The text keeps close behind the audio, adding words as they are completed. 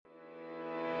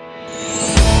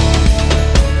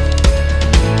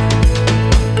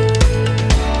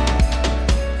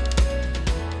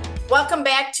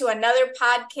to another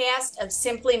podcast of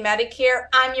Simply Medicare.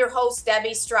 I'm your host, Debbie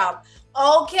Straub.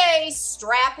 Okay,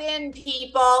 strap in,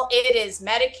 people. It is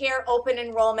Medicare open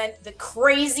enrollment. The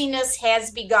craziness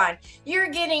has begun. You're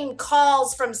getting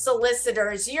calls from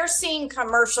solicitors. You're seeing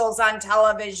commercials on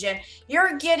television.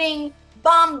 You're getting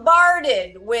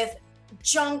bombarded with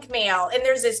junk mail, and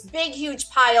there's this big, huge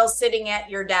pile sitting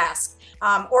at your desk.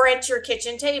 Or at your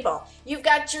kitchen table. You've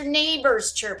got your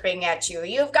neighbors chirping at you.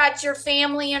 You've got your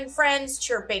family and friends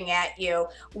chirping at you.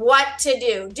 What to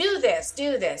do? Do this,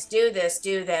 do this, do this,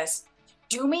 do this.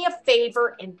 Do me a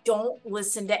favor and don't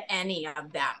listen to any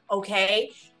of them,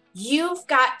 okay? You've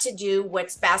got to do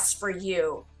what's best for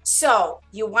you. So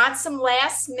you want some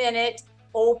last minute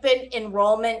open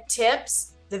enrollment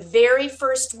tips? The very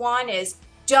first one is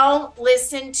don't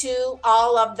listen to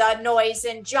all of the noise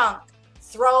and junk.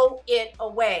 Throw it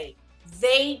away.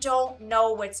 They don't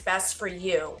know what's best for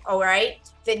you, all right?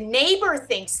 The neighbor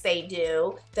thinks they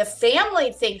do. The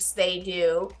family thinks they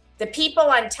do. The people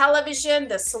on television,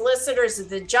 the solicitors,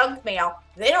 the junk mail,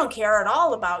 they don't care at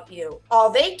all about you. All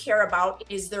they care about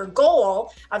is their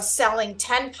goal of selling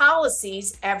 10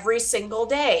 policies every single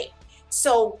day.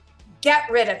 So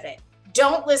get rid of it.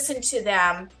 Don't listen to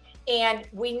them. And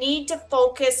we need to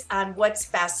focus on what's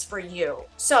best for you.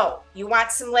 So you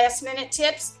want some last minute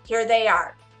tips? Here they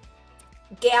are.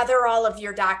 Gather all of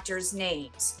your doctor's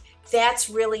names. That's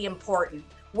really important.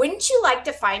 Wouldn't you like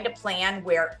to find a plan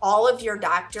where all of your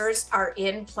doctors are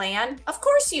in plan? Of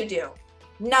course you do.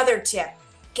 Another tip,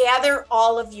 gather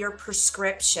all of your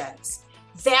prescriptions.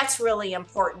 That's really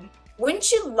important.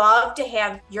 Wouldn't you love to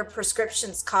have your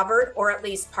prescriptions covered or at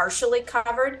least partially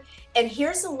covered? And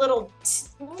here's a little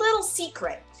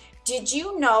secret. Did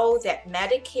you know that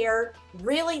Medicare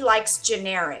really likes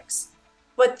generics?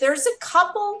 But there's a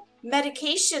couple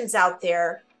medications out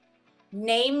there,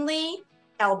 namely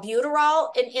albuterol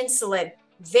and insulin.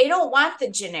 They don't want the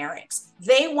generics.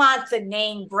 They want the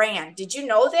name brand. Did you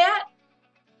know that?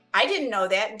 I didn't know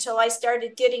that until I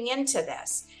started getting into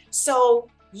this. So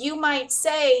you might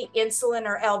say insulin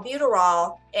or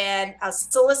albuterol and a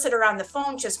solicitor on the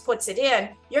phone just puts it in,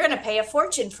 you're going to pay a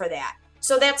fortune for that.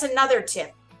 So that's another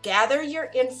tip. Gather your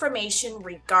information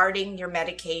regarding your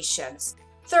medications.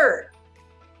 Third,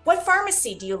 what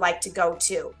pharmacy do you like to go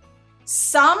to?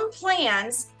 Some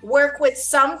plans work with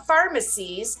some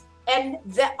pharmacies and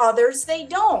the others they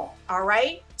don't, all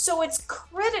right? So it's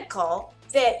critical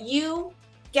that you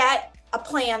get a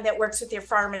plan that works with your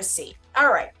pharmacy.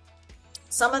 All right.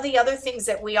 Some of the other things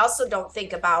that we also don't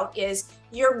think about is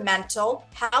your mental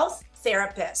health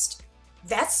therapist.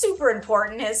 That's super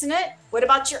important, isn't it? What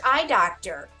about your eye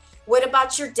doctor? What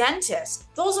about your dentist?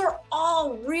 Those are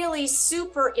all really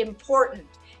super important.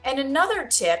 And another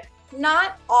tip,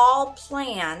 not all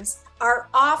plans are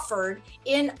offered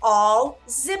in all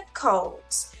zip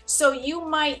codes. So you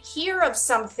might hear of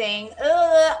something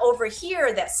over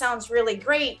here that sounds really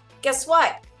great. Guess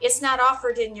what? It's not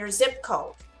offered in your zip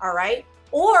code, all right?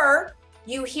 Or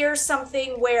you hear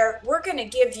something where we're going to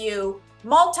give you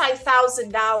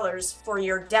multi-$1,000s for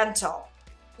your dental.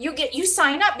 You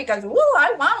sign up because,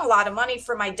 I want a lot of money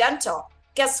for my dental.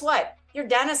 Guess what? Your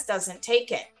dentist doesn't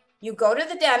take it. You go to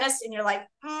the dentist and you're like,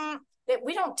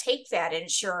 we don't take that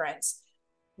insurance.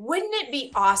 Wouldn't it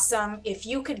be awesome if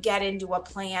you could get into a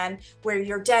plan where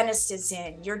your dentist is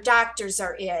in, your doctors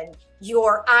are in,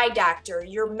 your eye doctor,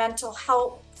 your mental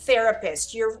health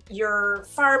therapist, your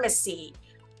pharmacy,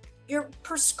 your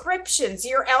prescriptions,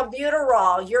 your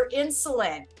albuterol, your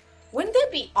insulin. Wouldn't that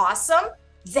be awesome?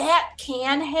 That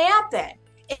can happen.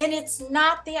 And it's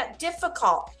not that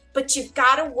difficult, but you've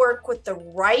got to work with the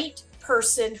right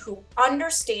person who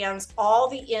understands all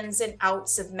the ins and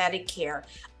outs of Medicare.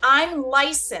 I'm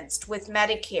licensed with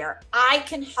Medicare. I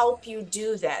can help you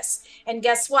do this. And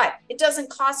guess what? It doesn't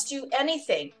cost you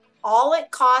anything. All it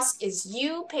costs is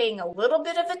you paying a little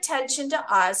bit of attention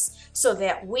to us so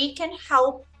that we can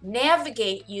help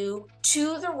navigate you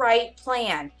to the right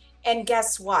plan. And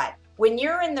guess what? When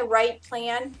you're in the right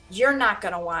plan, you're not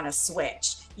going to want to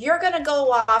switch. You're going to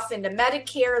go off into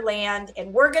Medicare land,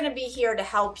 and we're going to be here to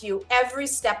help you every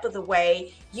step of the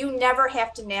way. You never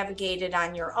have to navigate it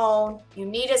on your own. You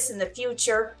need us in the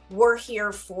future. We're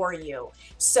here for you.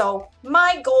 So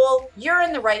my goal, you're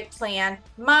in the right plan.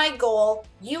 My goal,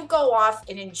 you go off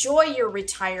and enjoy your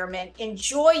retirement,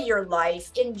 enjoy your life,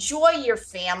 enjoy your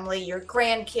family, your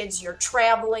grandkids, your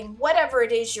traveling, whatever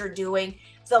it is you're doing.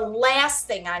 The last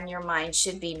thing on your mind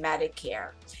should be Medicare.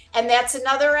 And that's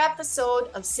another episode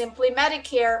of Simply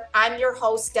Medicare. I'm your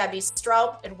host, Debbie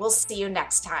Straub, and we'll see you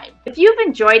next time. If you've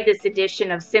enjoyed this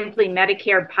edition of Simply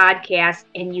Medicare podcast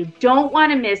and you don't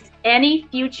want to miss any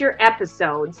future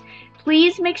episodes,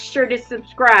 Please make sure to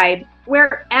subscribe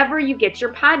wherever you get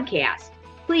your podcast.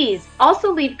 Please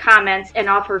also leave comments and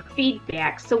offer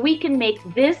feedback so we can make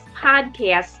this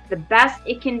podcast the best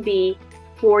it can be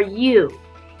for you.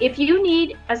 If you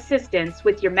need assistance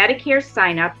with your Medicare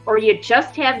sign-up or you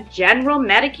just have general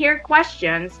Medicare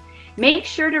questions, make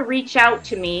sure to reach out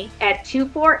to me at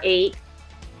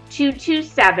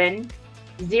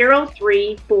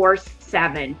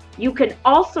 248-227-0347. You can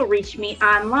also reach me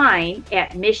online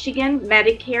at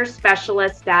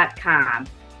michiganmedicarespecialist.com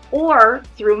or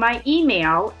through my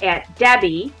email at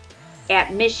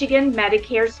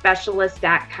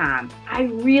debbie@michiganmedicarespecialist.com. I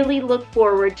really look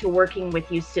forward to working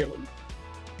with you soon.